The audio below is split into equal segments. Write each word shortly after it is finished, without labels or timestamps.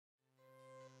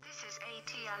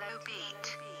ATLO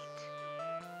beat.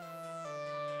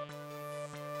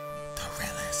 The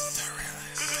realest.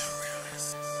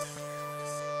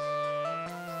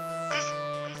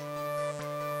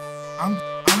 I'm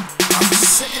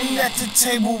just sitting at the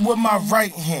table with my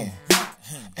right hand,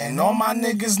 and all my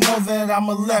niggas know that I'm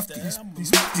a lefty.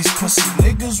 These pussy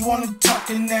niggas wanna talk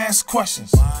and ask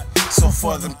questions, so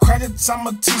for them credits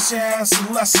I'ma teach your ass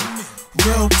a lesson.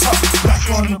 Real talk, back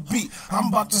on the beat, I'm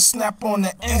about to snap on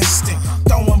the instinct.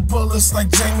 Throwing bullets like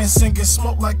Jameson, get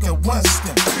smoked like a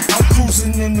Winston. I'm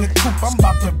cruising in the coupe, I'm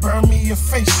about to burn me a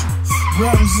facial.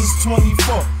 Rims is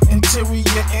 24, interior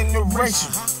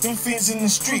interracial. Them fiends in the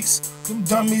streets, them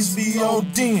dummies be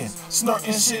ODing.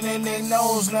 Snorting shit in their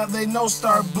nose, now they nose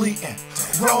start bleeding.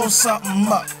 Roll something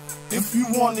up, if you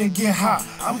wanna get hot,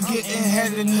 I'm getting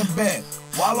head in the bed.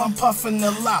 While I'm puffing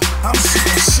the lot, I'm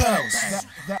shooting shells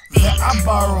that I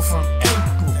borrow from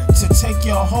April to take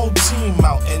your whole team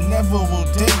out and never will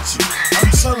date you. I'm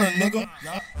chillin', nigga,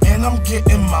 and I'm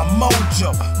getting my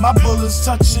mojo. My bullets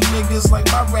touching niggas like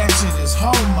my ratchet is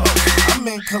homo. I'm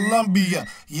in Colombia,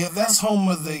 yeah, that's home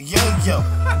of the yayo.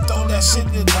 Throw that shit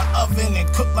in the oven and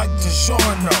cook like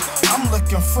DiGiorno. I'm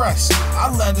looking fresh,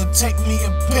 I let her take me a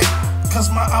pic, cause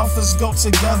my outfits go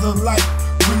together like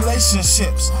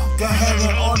relationships. Go ahead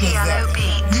and order that.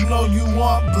 You know you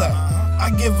want black. I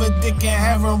give a dick and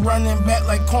have him running back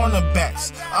like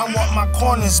cornerbacks. I want my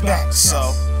corners back,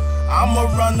 so I'ma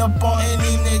run up on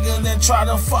any nigga that try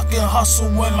to fucking hustle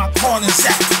when my corners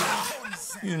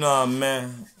at. You know what,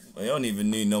 man? You don't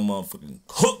even need no motherfucking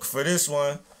hook for this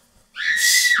one.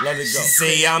 Let it go.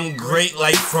 She say I'm great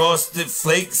like frosted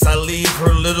flakes. I leave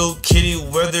her little kitty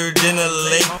weathered in a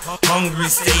lake. Hungry,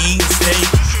 stay eating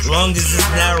steak. Long as it's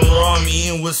not raw, I'm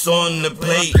eating what's on the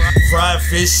plate. Fried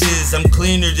fishes, I'm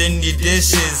cleaner than your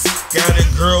dishes. Got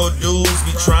a girl dudes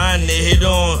be trying to hit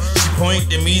on. She point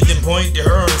to me, then point to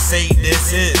her and say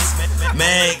this is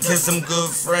mad cause I'm good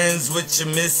friends with your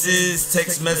missus.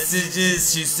 Text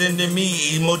messages, she sending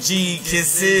me emoji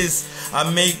kisses. I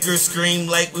make her scream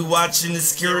like we watching a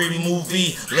scary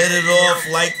movie. Let it off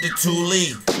like the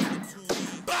Thule.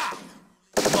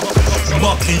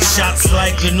 Bucking shots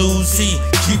like a Uzi.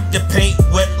 Keep the paint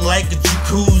wet like a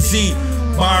jacuzzi.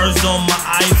 Bars on my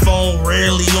iPhone,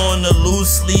 rarely on the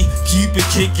loosely. Keep it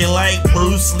kicking like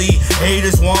Bruce Lee.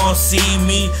 Haters won't see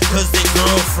me, cause their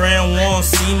girlfriend won't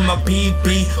see my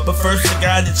PP. But first I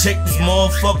gotta check this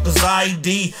motherfucker's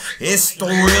ID. It's the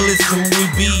realest who we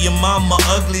be. Your mama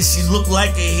ugly, she look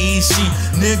like a he, she.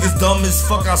 Niggas dumb as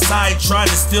fuck outside trying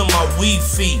to steal my weed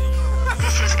feet.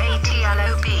 This is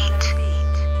ATLO beat.